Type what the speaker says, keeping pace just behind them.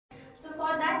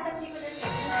for that particular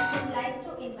session, I would like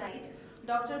to invite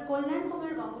Dr. Kalyan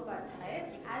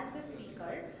Bandopadhyay as the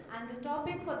speaker, and the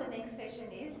topic for the next session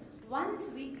is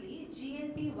once weekly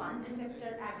GLP-1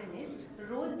 receptor agonist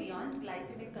role beyond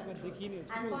glycemic control.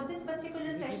 And for this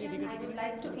particular session, I would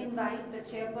like to invite the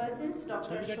chairpersons,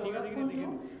 Dr. Saurabh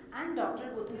Kundu and Dr.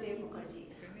 Buddhadev Mukherjee.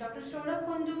 Dr. Saurabh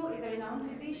Kundu is a renowned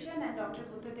physician, and Dr.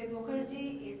 Buddhadev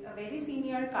Mukherjee is a very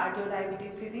senior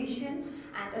cardio-diabetes physician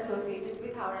and associated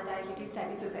with Howrah Diabetes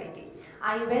Study Society.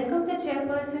 I welcome the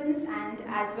chairpersons, and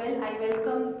as well I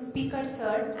welcome speaker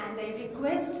sir, and I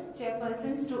request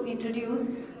chairpersons to introduce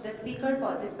the speaker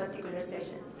for this particular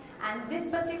session. And this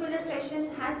particular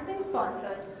session has been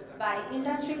sponsored by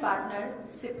industry partner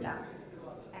Cipla.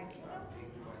 Thank you.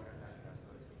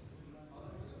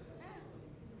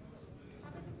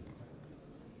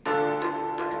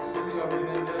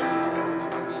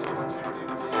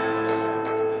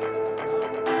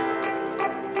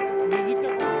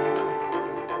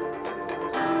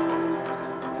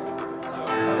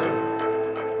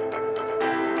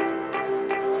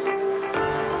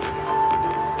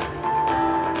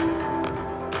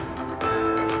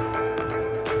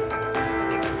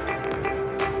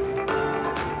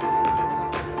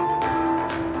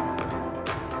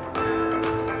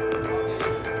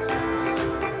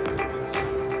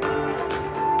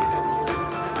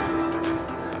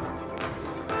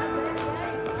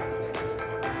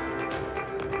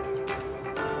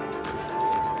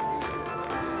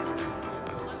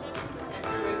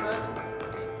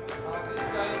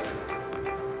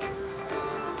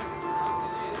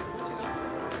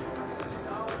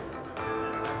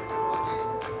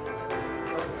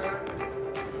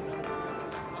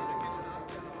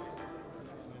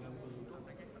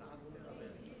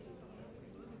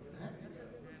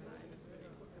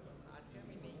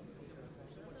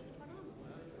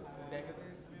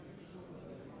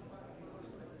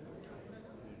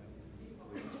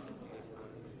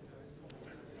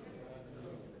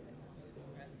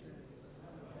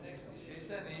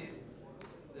 Is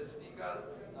the speaker,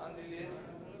 nonetheless,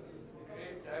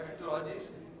 great diabetologist,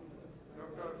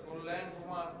 Dr. Kalyan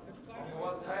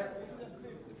Bandopadhyay.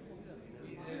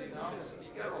 He is a renowned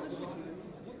speaker also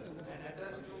and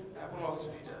attached to Apollo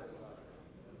Hospital.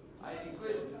 I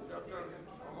request Dr.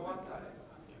 Bandopadhyay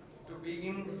to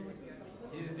begin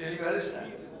his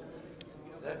deliberation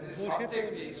that the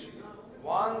subject is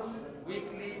once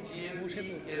weekly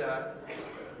GLP era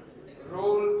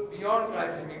role beyond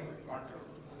glycemic control.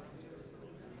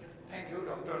 Thank you,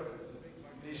 Doctor.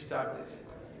 Please start this.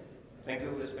 Thank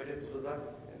you, respected Sudha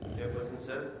and Chairperson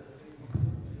sir.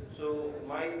 So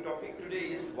my topic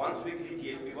today is once weekly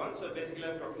GLP-1. So basically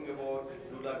I'm talking about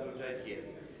dulaglutide here.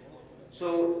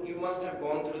 So you must have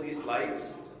gone through these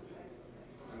slides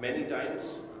many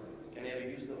times. Can I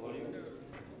reduce the volume?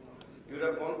 You would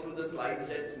have gone through the slide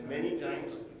sets many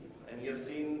times, and you have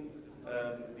seen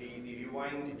the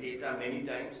rewind data many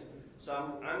times. So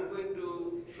I'm going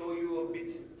to show you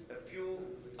a few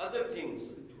other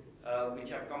things which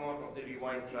have come out of the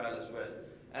rewind trial as well.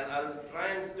 And I'll try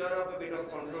and stir up a bit of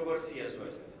controversy as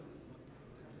well,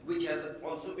 which has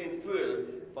also been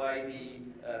fueled by the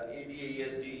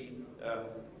ADA-ESD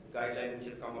guideline which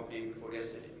had come up day before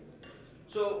yesterday.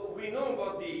 So we know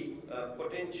about the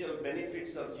potential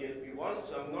benefits of GLP-1,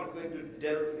 so I'm not going to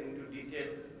delve into detail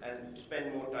and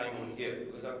spend more time on here,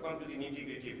 because I'll come to the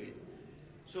nitty-gritty bit.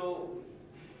 So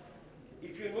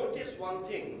if you notice one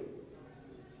thing,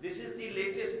 this is the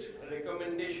latest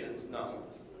recommendations now.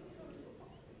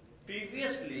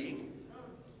 Previously,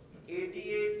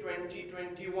 ADA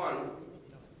 2021,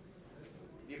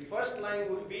 the first line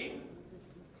would be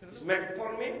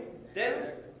metformin,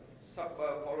 then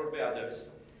followed by others.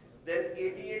 Then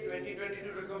ADA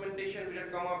 2022 recommendation which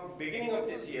had come up beginning of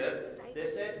this year, they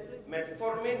said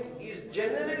metformin is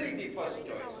generally the first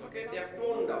choice. Okay, they have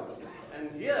toned down.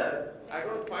 And here, I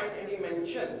don't find any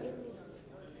mention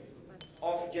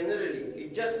of generally.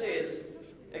 It just says,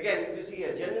 again, if you see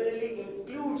here, generally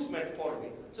includes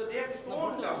metformin. So they have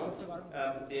toned down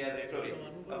their rhetoric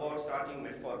about starting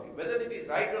metformin. Whether it is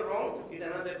right or wrong is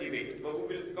another debate, but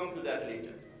we will come to that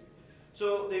later.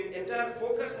 So the entire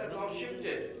focus has now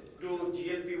shifted to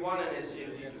GLP-1 and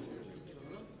SGLT2.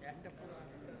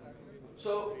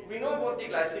 So we know about the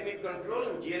glycemic control,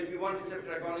 and GLP-1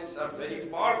 receptor agonists are very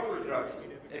powerful drugs,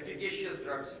 efficacious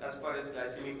drugs as far as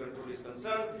glycemic control is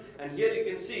concerned. And here you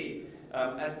can see,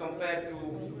 as compared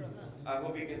to, I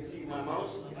hope you can see my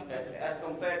mouse, as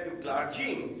compared to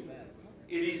glargine,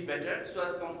 it is better. So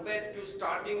as compared to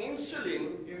starting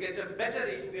insulin, you get a better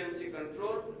HbA1c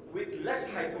control with less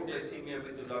hypoglycemia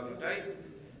with dulaglutide.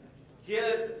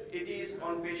 Here it is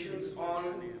on patients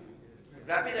on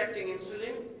rapid-acting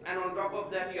insulin, and on top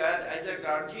of that you add either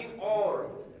glargine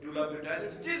or dulaglutide,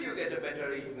 and still you get a better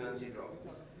HbA1c drop.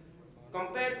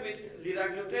 Compared with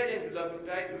liraglutide and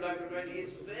dulaglutide is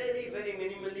very, very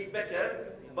minimally better,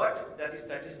 but that is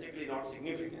statistically not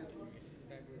significant.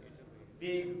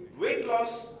 The weight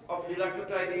loss of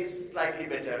liraglutide is slightly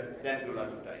better than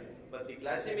dulaglutide, but the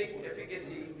glycemic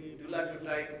efficacy,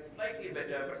 dulaglutide, slightly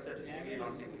better, but statistically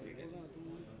not significant.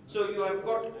 So you have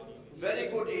got very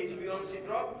good HbA1c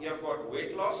drop, you have got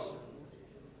weight loss,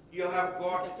 you have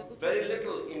got very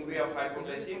little in way of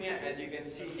hypoglycemia, as you can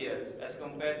see here. As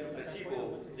compared to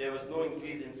placebo, there was no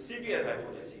increase in severe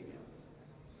hypoglycemia.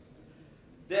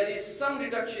 There is some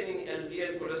reduction in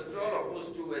LDL cholesterol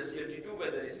opposed to SGLT2,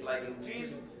 where there is slight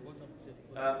increase.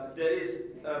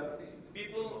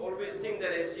 People always think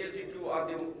that SGLT2 are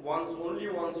the only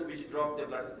ones which drop the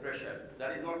blood pressure.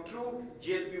 That is not true.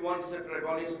 GLP-1 receptor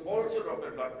agonists also drop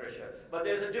the blood pressure. But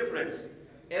there is a difference.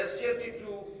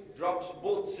 SGLT2 drops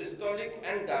both systolic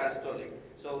and diastolic.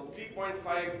 So 3.5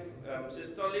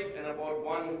 systolic and about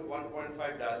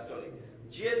 1.5 diastolic.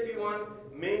 GLP-1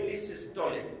 mainly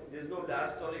systolic. There is no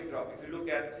diastolic drop if you look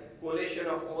at correlation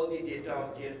of all the data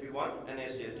of GLP-1 and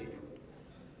SGLT2.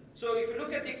 So if you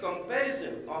look at the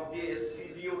comparison of the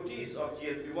CVOTs of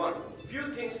GLP-1, few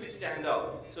things which stand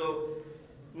out. So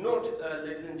note,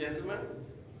 ladies and gentlemen,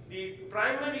 the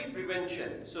primary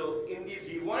prevention, so in the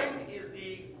rewind is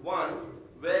the one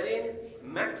wherein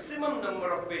maximum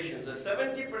number of patients, so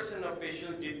 70% of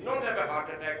patients did not have a heart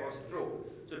attack or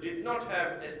stroke, so did not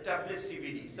have established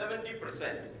CVD,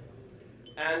 70%.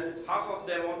 And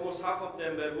almost half of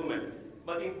them were women.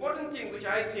 But the important thing which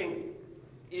I think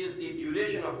is the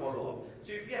duration of follow-up.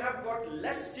 So if you have got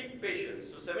less sick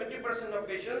patients, so 70% of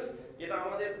patients, যেটা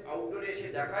আমাদের outdoor এসে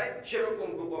দেখায় সেরকম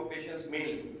group of patients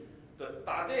mainly. তো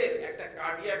তাদের একটা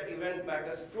cardiac event বা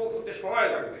একটা stroke হতে সময়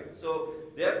লাগবে. So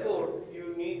therefore you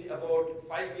need about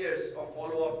 5 years of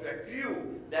follow-up to accrue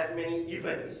that many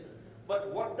events. But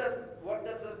what does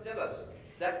that tell us?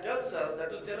 That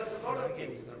will tell us a lot of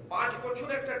things. 5 বছর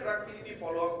একটা drug যদি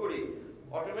follow up করি,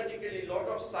 automatically a lot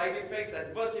of side effects,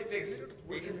 adverse effects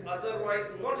which would otherwise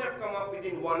not have come up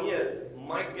within 1 year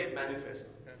might get manifest.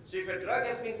 So if a drug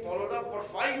has been followed up for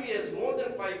 5 years, more than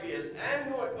 5 years, and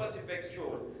no adverse effects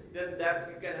shown, then that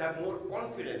you can have more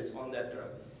confidence on that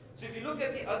drug. So if you look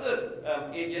at the other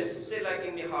agents, say like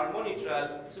in the Harmony trial,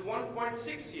 so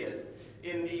 1.6 years.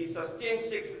 In the Sustain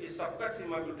 6, which is subcut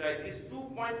semaglutide, is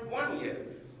 2.1 year.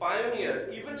 Pioneer,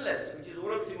 even less, which is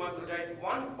oral semaglutide,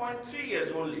 1.3 years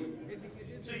only.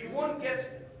 So you won't get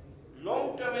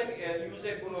long-term use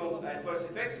adverse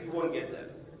effects, you won't get that.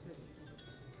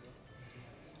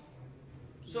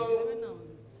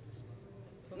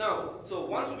 So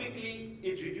once weekly,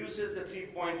 it reduces the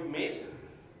 3-point MACE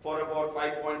for about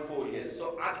 5.4 years. So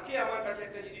আজকে আমার কাছে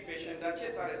একটা যদি patient আছে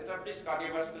তার established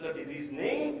cardiovascular disease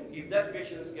নেই, if that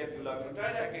patient get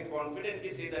dulaglutide, I can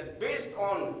confidently say that based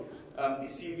on the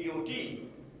CVOT,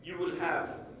 you will have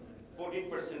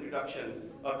 14% reduction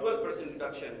or 12%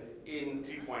 reduction in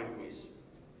 3-point MACE.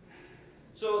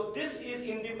 So this is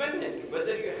independent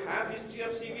whether you have history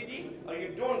of CVD or you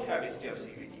don't have history of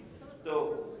CVD. So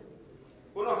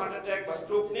কোনো heart attack বা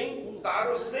stroke নেই,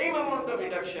 তারও same amount of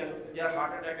reduction যার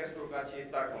heart attack or stroke আছে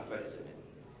তার comparison.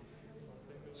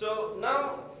 So now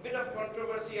bit of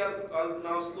controversy I'll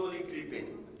now slowly creep in.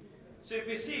 So if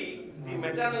we see the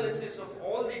meta-analysis of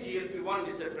all the GLP-1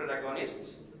 receptor agonists,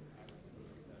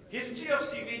 history of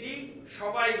CVD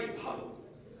সবাই ভালো,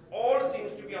 all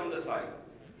seems to be on the side.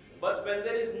 But when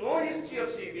there is no history of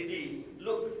CVD,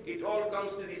 look, it all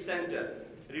comes to the center.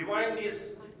 Rewind is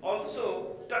also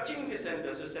touching the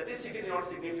center, so statistically not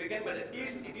significant, but at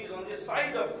least it is on the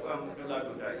side of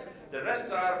dulaglutide. The rest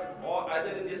are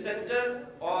either in the center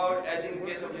or, as in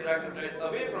case of liraglutide,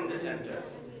 away from the center.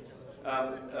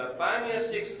 Pioneer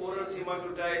 6 oral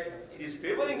semaglutide, it is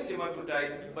favoring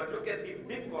semaglutide, but look at the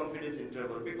big confidence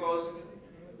interval because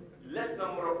less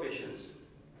number of patients.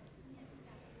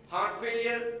 Heart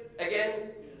failure, again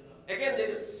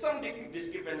there is some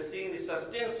discrepancy in the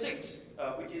Sustain 6,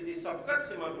 which is the subcut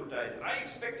semaglutide. I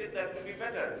expected that to be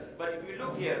better, but if you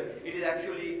look here, it is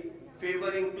actually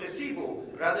favoring placebo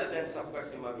rather than subcut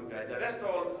semaglutide. The rest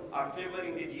all are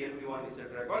favoring the GLP-1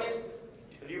 receptor agonist.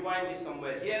 Rewind is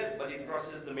somewhere here, but it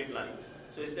crosses the midline.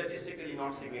 So it's statistically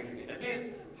not significant. At least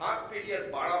heart failure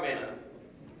barabe na.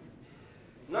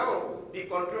 Now the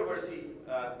controversy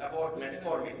about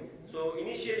metformin. So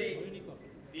initially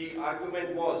the argument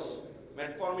was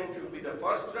metformin should be the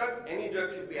first drug, any drug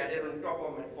should be added on top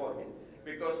of metformin.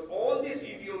 Because all the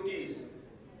CVOTs,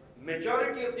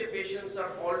 majority of the patients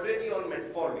are already on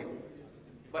metformin.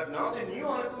 But now the new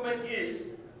argument is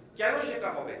কেন সেটা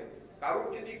হবে? কারোর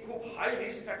যদি খুব high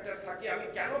risk factor থাকে আমি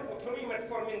কেন প্রথমেই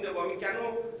মেটফরমিন দেব, আমি কেন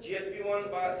GLP-1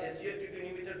 বা SGLT2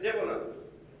 ইনহিবিটর দেব না?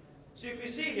 So if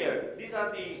you see here, these are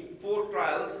the 4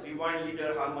 trials, Rewind, Leader,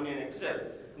 Harmony and Excel.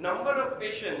 Number of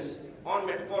patients on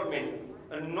metformin,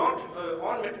 not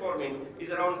on metformin, is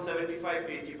around 75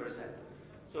 to 80%.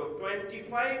 So 20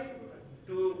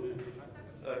 to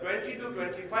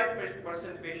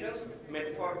 25% patients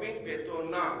metformin পেতো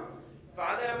না।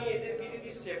 তাহলে আমি এদেরকে যদি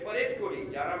separate করি,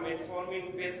 যারা metformin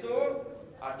পেতো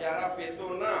আর যারা পেতো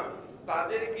না,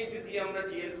 তাদেরকে যদি আমরা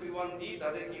GLP-1 দিই,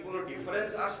 তাদের কি কোনো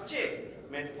ডিফারেন্স আসছে?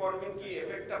 মেটফরমিন কি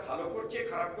এফেক্টটা ভালো করছে,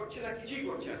 খারাপ করছে না কিছুই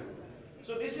করছে না?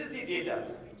 So this is the data.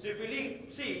 So if you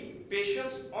see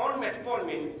patients on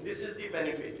metformin, this is the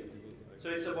benefit. So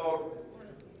it's about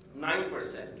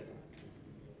 9%.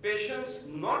 Patients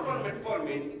not on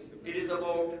metformin, it is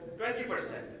about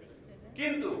 20%.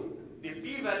 Kintu, the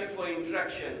p-value for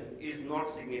interaction is not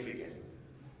significant.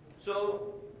 So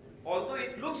although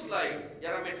it looks like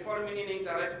jara metformin নেই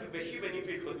তারা একটু বেশি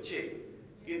benefit হচ্ছে,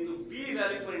 কিন্তু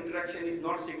p-value for interaction is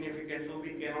not significant, so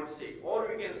we cannot say. All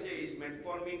we can say is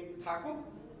metformin থাকুক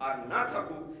আর না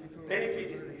থাকুক, benefit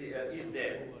is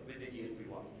there with the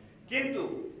GLP-1. Kintu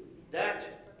that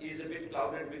is a bit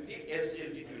clouded with the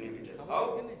SGLT2 inhibitor. How?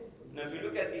 Now if you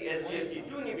look at the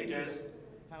SGLT2 inhibitors,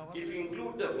 if you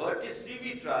include the Vertis CV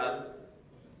trial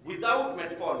without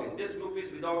metformin, this group is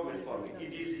without metformin,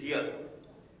 it is here.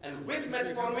 And with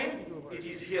metformin, it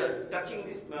is here, touching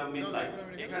this midline.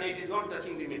 It is not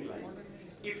touching the midline.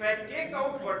 If I take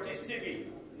out Vertis CV,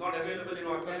 not available in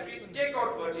our country, take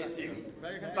out Vertis CV,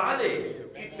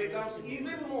 it becomes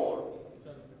even more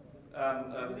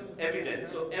evident.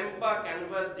 So EMPA,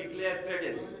 Canvas, Declare,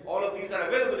 Credence, all of these are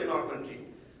available in our country.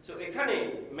 So ekhane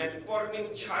metformin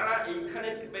chhara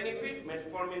ekhane benefit,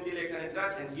 metformin dile ekhane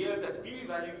touch, and here the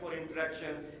p-value for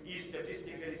interaction is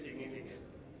statistically significant.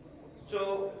 So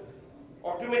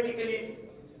automatically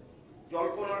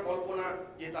জল্পনা কল্পনা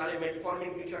যে তাহলে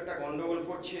metformin কিছু একটা গন্ডগোল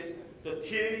করছে, তো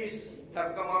theories have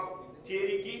come up.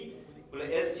 Theory কি? Well,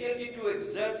 SGLT2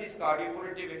 exerts its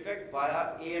cardioprotective effect via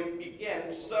AMPK and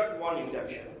SIRT1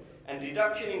 induction, and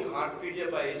reduction in heart failure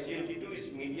by SGLT2 is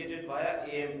mediated via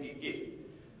AMPK.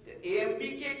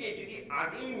 AMPK কে যদি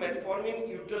আগেই মেটফরমিন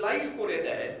ইউটিলাইজ করে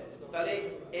দেয়, তাহলে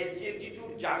SGLT2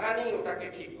 জায়গা নেই ওটাকে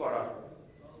ঠিক করার,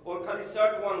 ওর খালি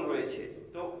SIRT1 রয়েছে,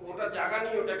 তো ওটা জায়গা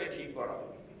নেই ওটাকে ঠিক করা।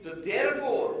 So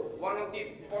therefore, one of the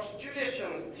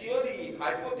postulations, theory,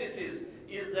 hypothesis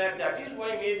is that is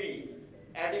why maybe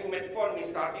adding metformin,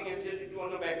 starting SGLT2 on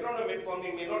the background of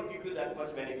metformin may not give you that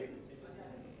much benefit.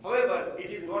 However, it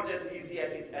is not as easy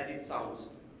as it sounds.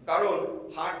 কারণ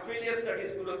heart failure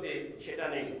studies গুলোতে সেটা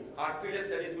নেই। Heart failure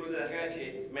studies গুলোতে দেখা গেছে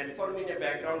মেটফরমিনের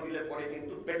background দিলে পরে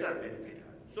কিন্তু বেটার বেনিফিট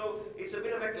হয়। So it's a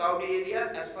bit of a cloudy area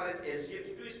as far as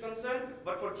SGLT2 is concerned,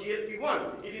 but for GLP-1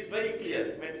 it is very clear.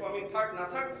 Metformin থাক না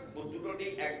থাক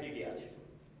দুটোতেই একদিকে আছে।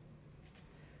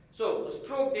 So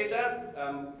stroke data,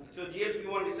 so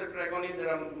GLP-1 receptor agonists,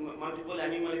 there are multiple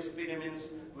animal experiments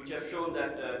which have shown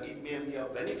that it may be of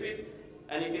benefit.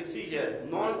 And you can see here,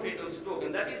 non-fatal stroke,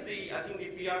 and that is I think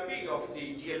the PRP of the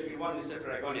GLP-1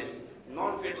 receptor agonist.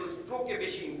 Non-fatal stroke a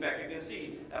beshi impact. You can see,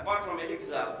 apart from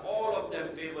Elixa, all of them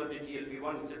favor the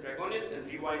GLP-1 receptor agonist, and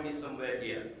Rewind is somewhere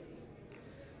here.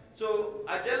 So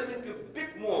I delve into a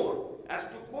bit more as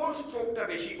to kon stroke ta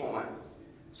beshi komay.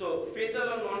 So fatal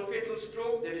or non-fatal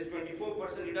stroke, there is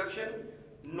 24% reduction.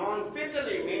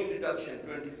 Non-fatally main reduction,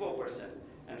 24%.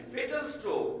 And fatal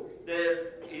stroke, there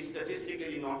is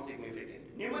statistically not significant.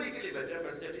 Numerically better,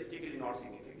 but statistically not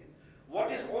significant. What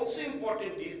is also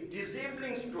important is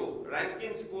disabling stroke,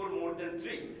 Rankin score more than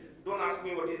 3. Don't ask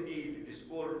me what is the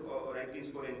score Rankin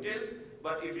score entails,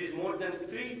 but if it is more than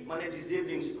 3, mane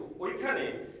disabling stroke. Oikhane,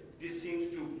 this seems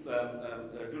to,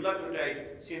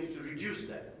 dulaglutide seems to reduce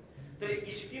that. Tale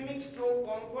ischemic stroke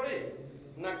kom kore,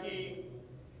 naki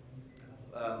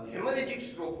hemorrhagic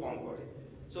stroke kom kore.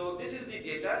 So this is the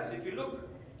data. So if you look,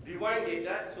 Rewind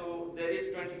data, so there is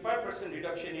 25%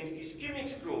 reduction in ischemic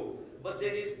stroke, but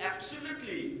there is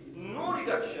absolutely no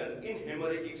reduction in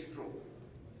hemorrhagic stroke.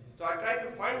 So I tried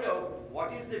to find out what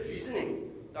is the reasoning,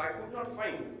 so I could not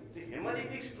find. The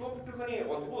hemorrhagic stroke tokhane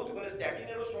odbhut, okhane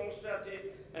statinero সমস্যা আছে,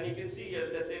 and you can see here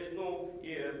that there is no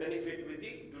benefit with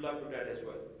the dulaglutide as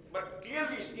well. But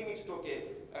clearly ischemic stroke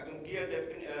clear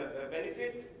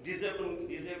benefit,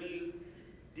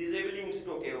 disabling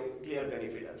stroke clear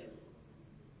benefit আছে.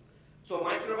 So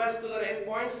microvascular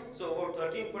endpoints, so about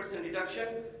 13% reduction.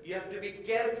 You have to be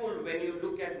careful when you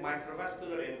look at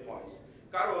microvascular endpoints.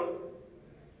 Karon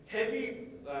heavy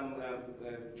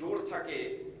jor thake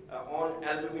on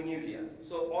albuminuria.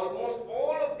 So almost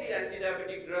all of the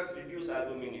anti-diabetic drugs reduce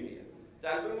albuminuria. The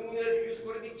albuminuria reduce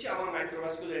kore dicche amar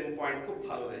microvascular endpoint khub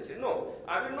bhalo hoyeche. No,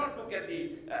 I will not look at the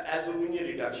albuminuria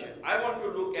reduction. I want to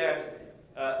look at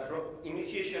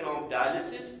initiation of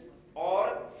dialysis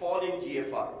or fall in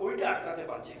GFR. Oita atkate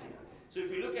parche kina. So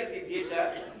if you look at the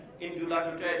data in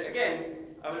dulaglutide, again,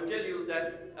 I will tell you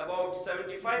that about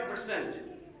 75%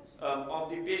 of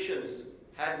the patients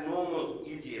had normal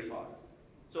eGFR.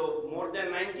 So more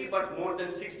than 90, but more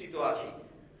than 60 to achi.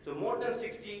 So more than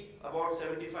 60, about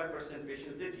 75%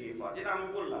 patients did GFR. Jeta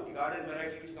ami bollam, the garden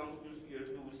variety which comes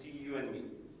to see you and me.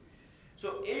 So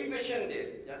এই পেশেন্টদের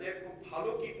যাদের খুব ভালো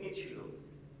kidney ছিল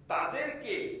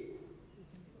তাদেরকে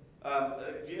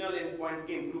renal endpoint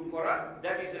K improve kora,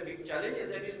 that is a big challenge, and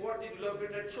that is what the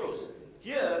dulaglutide shows.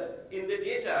 Here in the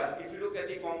data, if you look at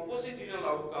the composite renal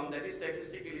outcome that is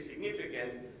statistically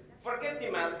significant, forget the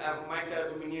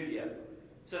microalbuminuria.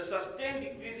 So sustained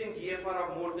decrease in GFR of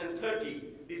more than 30,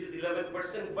 this is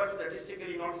 11%, but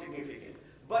statistically not significant.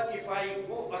 But if I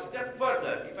go a step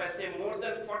further, if I say more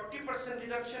than 40%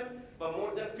 reduction, but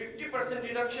more than 50%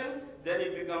 reduction, then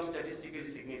it becomes statistically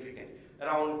significant.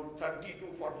 Around 30 to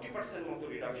 40% motor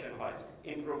reduction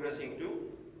in progressing to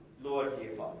lower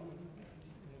GFR.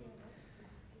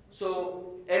 So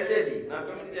elderly, now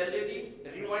coming to elderly,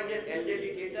 rewinded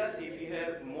elderly data, see if you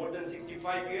have more than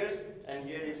 65 years, and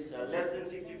here is less than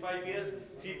 65 years,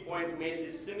 3-point MACE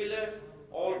is similar,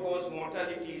 all-cause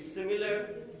mortality is similar.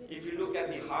 If you look at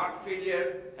the heart failure,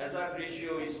 hazard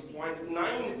ratio is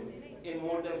 0.9 in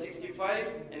more than 65,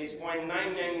 and is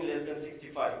 0.99 in less than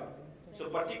 65. So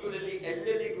particularly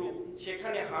elderly group,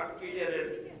 shekhane heart failure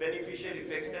beneficial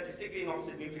effects statistically not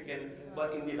significant,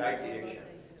 but in the right direction.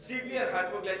 Severe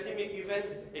hypoglycemic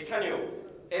events, ekhaneo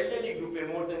elderly group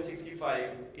more than 65,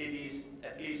 it is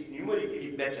at least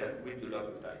numerically better with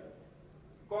dulaglutide.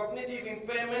 Cognitive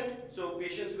impairment, so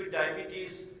patients with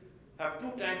diabetes have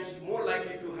 2 times more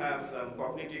likely to have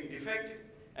cognitive defect,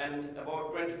 and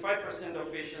about 25% of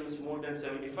patients more than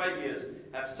 75 years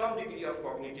have some degree of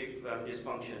cognitive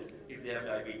dysfunction if they have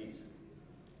diabetes.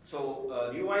 So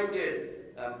rewinded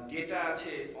data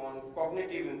ache on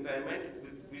cognitive impairment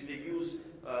which they use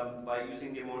by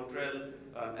using the Montreal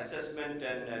assessment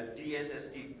and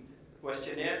DSST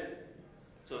questionnaire.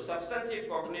 So substantive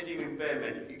cognitive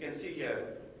impairment, you can see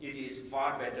here, it is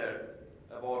far better,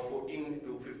 about 14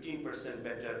 to 15%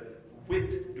 better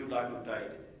with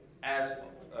dulaglutide, as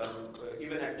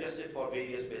even adjusted for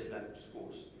various baseline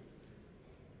scores.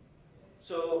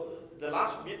 So the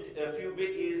last few bit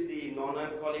is the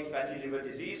non-alcoholic fatty liver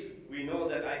disease. We know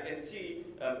that I can see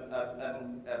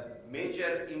a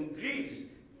major increase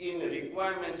in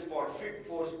requirements for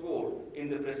FIT4 score in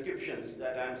the prescriptions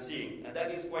that I'm seeing, and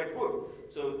that is quite good.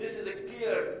 So this is a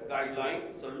clear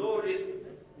guideline. So low risk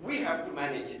we have to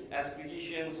manage as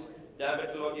physicians,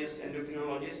 diabetologists,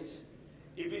 endocrinologists.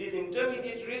 If it is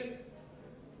intermediate risk,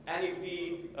 and if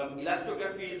the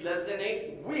elastography is less than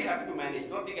 8, we have to manage,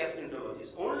 not the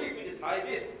gastroenterologist. Only if it is high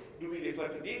risk do we refer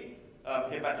to the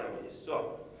hepatologist.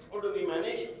 So how do we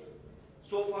manage?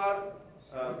 So far,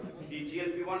 the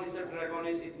GLP-1 receptor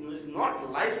agonist is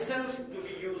not licensed to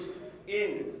be used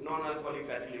in non-alcoholic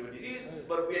fatty liver disease,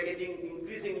 but we are getting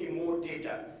increasingly more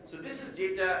data. So this is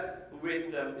data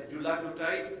with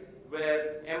dulaglutide,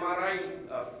 where MRI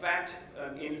fat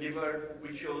in liver,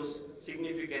 which shows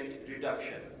significant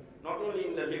reduction, not only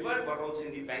in the liver but also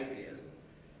in the pancreas.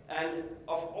 And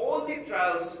of all the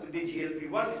trials with the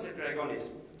GLP-1 receptor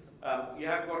agonist, you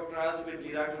have got trials with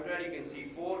liraglutide, you can see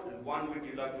 4, and 1 with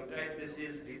dulaglutide. This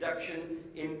is reduction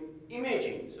in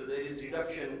imaging, so there is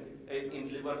reduction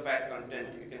in liver fat content,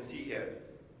 you can see here,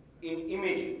 in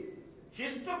imaging.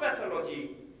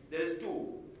 Histopathology, there is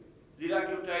 2,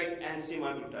 liraglutide and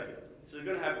semaglutide. So you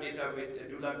don't have data with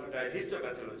dulaglutide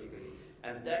histopathologically,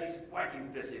 and that is quite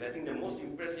impressive. I think the most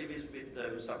impressive is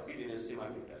with subcutaneous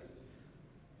semaglutide.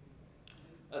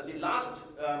 The last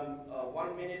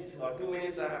 1 minute or 2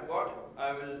 minutes I have got,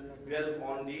 I will dwell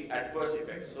on the adverse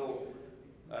effects. So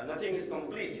nothing is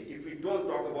complete if we don't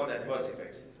talk about adverse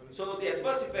effects. So the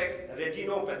adverse effects,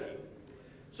 retinopathy.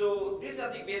 So these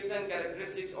are the baseline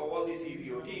characteristics of all the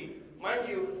CVOT. Mind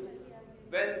you,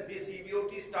 when the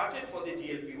CVOT started for the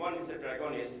GLP-1 receptor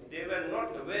agonists, they were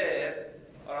not aware,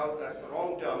 or that's a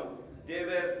wrong term, they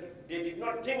did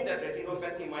not think that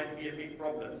retinopathy might be a big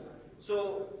problem.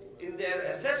 So in their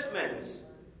assessments,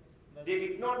 they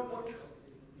did not put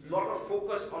a lot of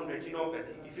focus on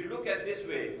retinopathy. If you look at this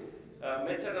way,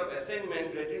 method of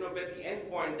assignment, retinopathy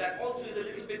endpoint, that also is a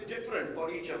little bit different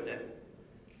for each of them.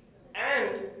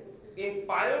 And in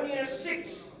Pioneer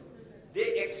 6,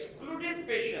 they excluded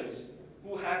patients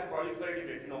who had proliferative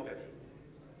retinopathy.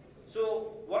 So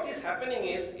what is happening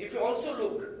is, if you also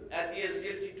look at the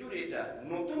SGLT2 data,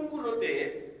 নতুনগুলোতে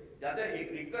যাদের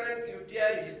recurrent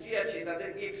UTI history আছে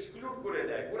তাদেরকে exclude করে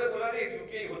দেয়, করে বলারে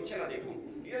UTI হচ্ছে না দেখুন,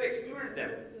 you have excluded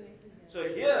them. So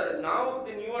here now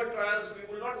the newer trials we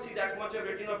will not see that much of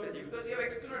retinopathy because you have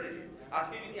excluded it.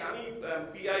 আজকে যদি আমি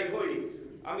PI হই,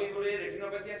 আমি বলে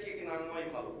retinopathy আছে কি না নয়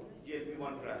ভালো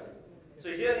GLP-1 trial. So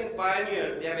here in Pioneer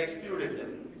they have excluded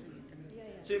them.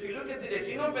 So if you look at the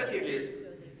retinopathy list,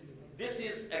 this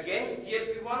is against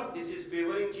GLP-1, this is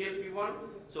favoring GLP-1,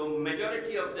 so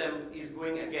majority of them is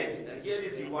going against. And here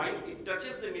is rewind, it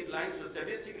touches the midline, so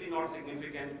statistically not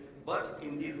significant, but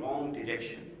in the wrong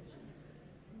direction.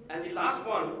 And the last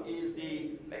one is the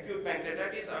acute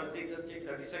pancreatitis. I'll just take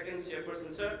 30 seconds,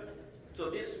 Chairperson, sir. So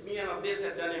this, me and Avdesh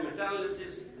have done a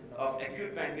meta-analysis of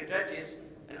acute pancreatitis,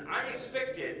 and I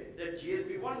expected that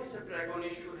GLP-1 receptor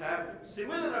agonists should have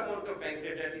similar amount of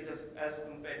pancreatitis as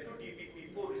compared to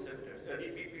DPP-4 receptors,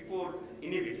 DPP-4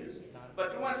 inhibitors. But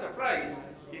to my surprise,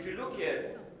 if you look here,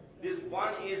 this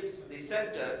one is the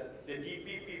center, the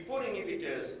DPP-4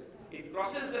 inhibitors, it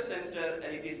crosses the center and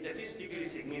it is statistically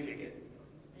significant.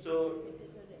 So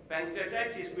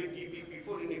pancreatitis with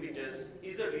DPP-4 inhibitors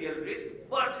is a real risk,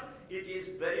 but it is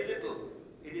very little.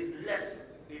 It is less,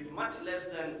 it is much less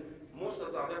than most of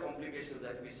the other complications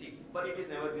that we see, but it is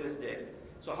nevertheless there.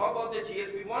 So how about the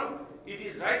GLP-1? It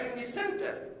is right in the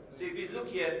center. So if you look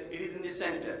here, it is in the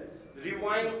center.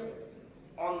 Rewind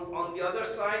on the other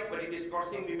side, but it is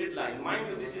crossing the midline. Mind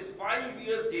you, this is 5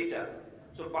 years data.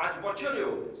 So 5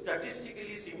 বছরেও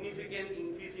statistically significant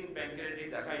increase in pancreatitis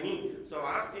দেখায়নি. So I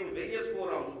asked in various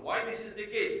forums why this is the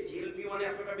case. GLP-1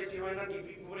 এতটা বেশি হয় না,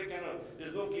 DPP-4 কেন?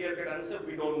 There's no clear-cut answer.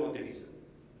 We don't know the reason.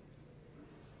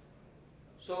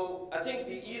 So I think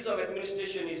the ease of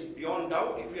administration is beyond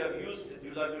doubt. If you have used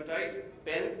dulaglutide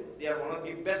pen, they are one of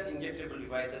the best injectable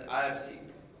devices that I have seen.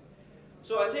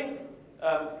 So I think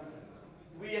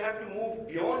we have to move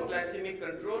beyond glycemic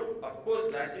control. Of course,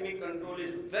 glycemic control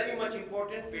is very much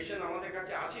important. Patient আমাদের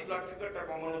কাছে আসে blood sugar টা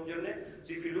কমানোর জন্য. So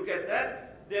if you look at that,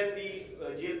 then the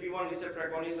GLP-1 receptor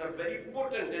agonists are very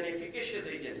potent and efficacious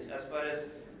agents as far as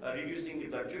reducing the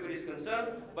blood sugar is concerned.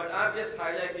 But I've just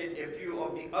highlighted a few of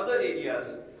the other areas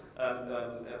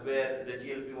where the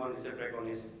GLP-1 receptor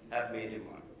agonists have made a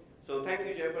mark. So thank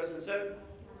you, Chairperson, sir.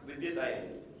 With this, I end.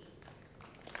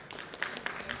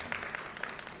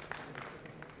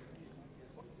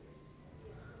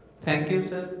 Thank you,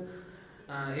 sir.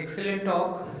 Excellent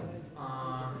talk.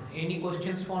 Any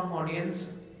questions from audience?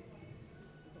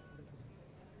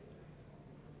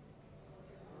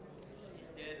 Is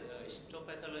there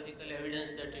histopathological evidence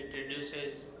that it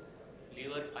reduces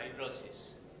liver fibrosis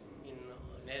in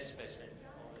NASH patient?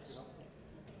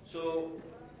 So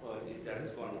that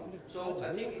has gone on. So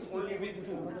I think it's only with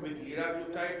two, with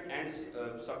liraglutide and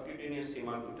subcutaneous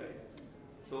semaglutide.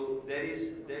 So there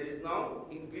is now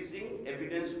increasing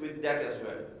evidence with that as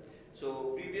well. So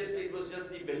previously it was just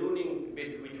the ballooning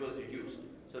bit which was reduced.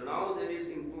 So now there is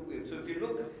improvement. So if you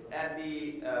look at the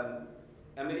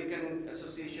American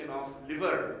Association of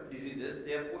Liver Diseases,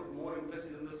 they have put more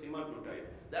emphasis on the semaglutide.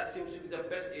 That seems to be the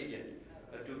best agent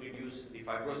to reduce the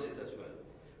fibrosis as well.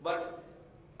 But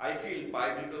I feel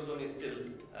pioglitazone is still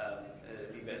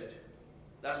the best.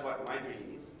 That's what my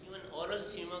feeling is. Even oral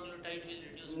semaglutide will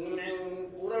reduce.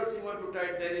 Oral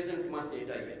semaglutide, there isn't much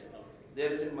data yet.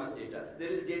 There isn't much data.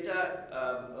 There is data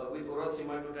with oral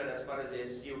semaglutide as far as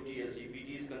SGOT, SGPT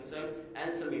is concerned, and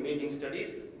some imaging studies,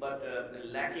 but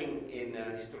lacking in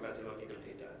histopathological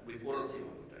data with oral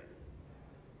semaglutide.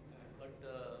 But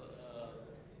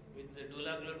with the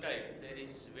dulaglutide, there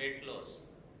is weight loss,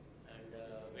 and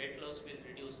weight loss will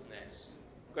reduce NASH.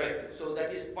 Correct. So that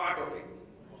is part of it.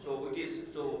 So it is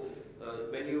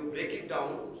when you break it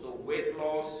down, so weight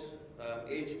loss,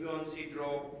 HbA1c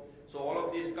drop, so all of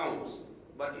this counts,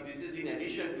 but this is in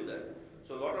addition to that.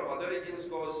 So a lot of other agents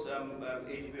cause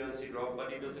HbA1c drop, but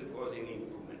it doesn't cause any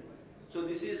improvement. So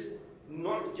this is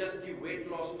not just the weight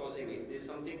loss causing it, there's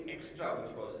something extra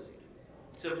which causes it.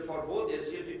 So for both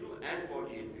SGLT2 and for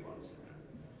GLP-1s.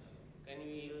 Can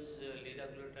we use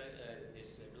this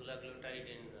dulaglutide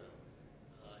in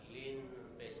lean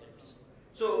patients?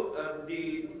 So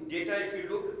the data, if you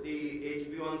look, the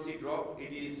HbA1c drop,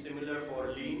 it is similar for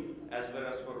lean as well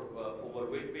as for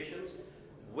overweight patients.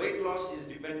 Weight loss is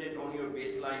dependent on your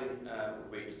baseline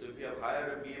weight. So if you have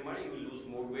higher BMI, you will lose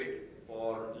more weight.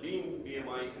 For lean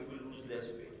BMI, you will lose less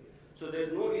weight. So there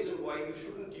is no reason why you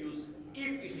shouldn't use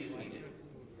if it is needed.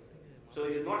 So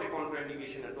it's not a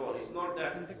contraindication at all. It's not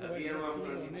that a BMI of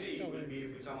 23 will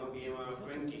become a BMI of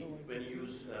 20 when you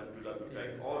use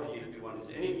dulaglutide or GLP-1,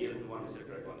 any GLP-1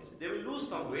 receptor agonist. They will lose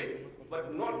some weight,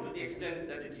 but not to the extent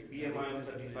that the BMI of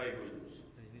 35 will lose.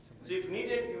 So if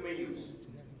needed, you may use.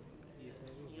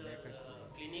 Your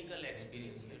clinical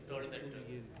experience, you told that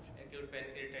acute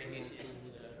pancreatitis is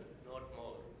not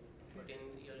more, but in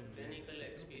your clinical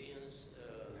experience,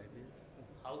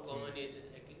 how common is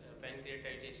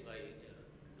pancreatitis by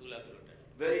dulaglutide?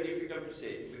 Very difficult to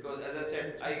say, because as I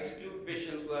said, I exclude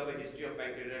patients who have a history of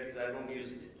pancreatitis. I don't use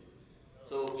it.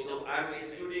 So I'm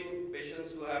excluding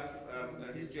patients who have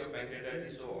a history of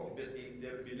pancreatitis, so obviously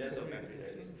there will be less of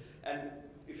pancreatitis. And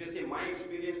if you say my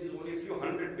experience is only a few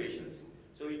hundred patients,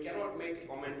 so you cannot make a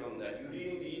comment on that. You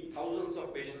really need thousands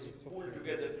of patients pulled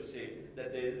together to say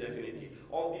that there is definitely.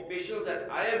 Of the patients that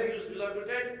I have used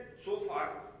dulaglutide, so far,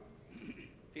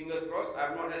 fingers crossed, I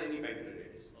have not had any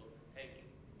pancreatitis. Thank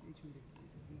you.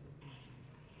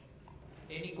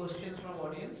 Any questions from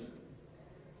audience?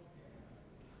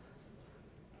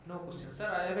 No questions. Sir,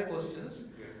 I have a questions.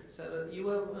 Sir, you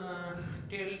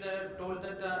have told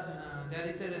that there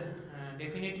is a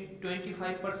definite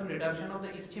 25% reduction of the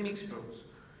ischemic strokes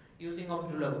using of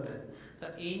dulaglutide. So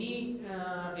any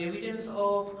evidence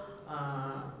of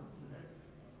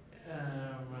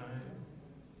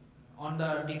on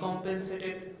the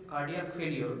decompensated cardiac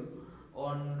failure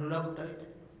on dulaglutide?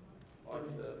 On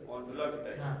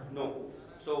dulaglutide? Yeah. No.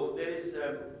 So there is,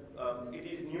 it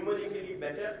is numerically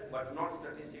better, but not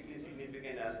statistically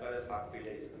significant as far as heart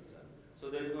failure is concerned. So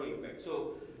there is no impact.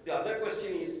 So the other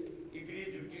question is, if it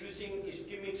is reducing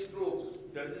ischemic strokes,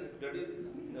 that is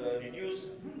reduce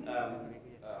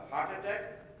heart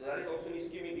attack, that is also an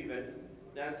ischemic event.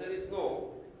 The answer is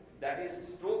no. That is,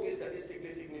 stroke is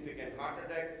statistically significant. Heart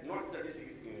attack, not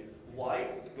statistically significant. Why?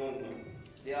 Don't know.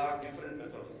 They are different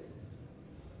methodologies.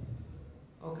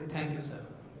 Okay, thank you, sir.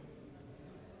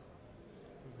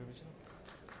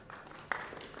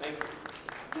 Thank you.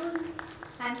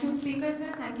 Thank you, speakers,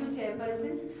 sir. Thank you,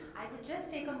 chairpersons. I would just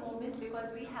take a moment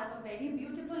because we have a very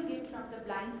beautiful gift from the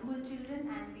blind school children,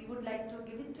 and we would like to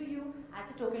give it to you as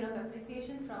a token of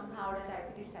appreciation from Howrah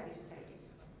Diabetes Study Society.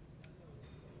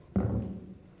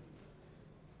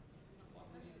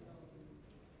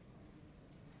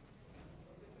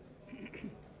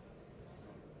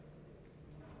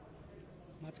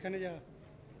 মাঝখানে যা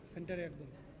সেন্টারে একদম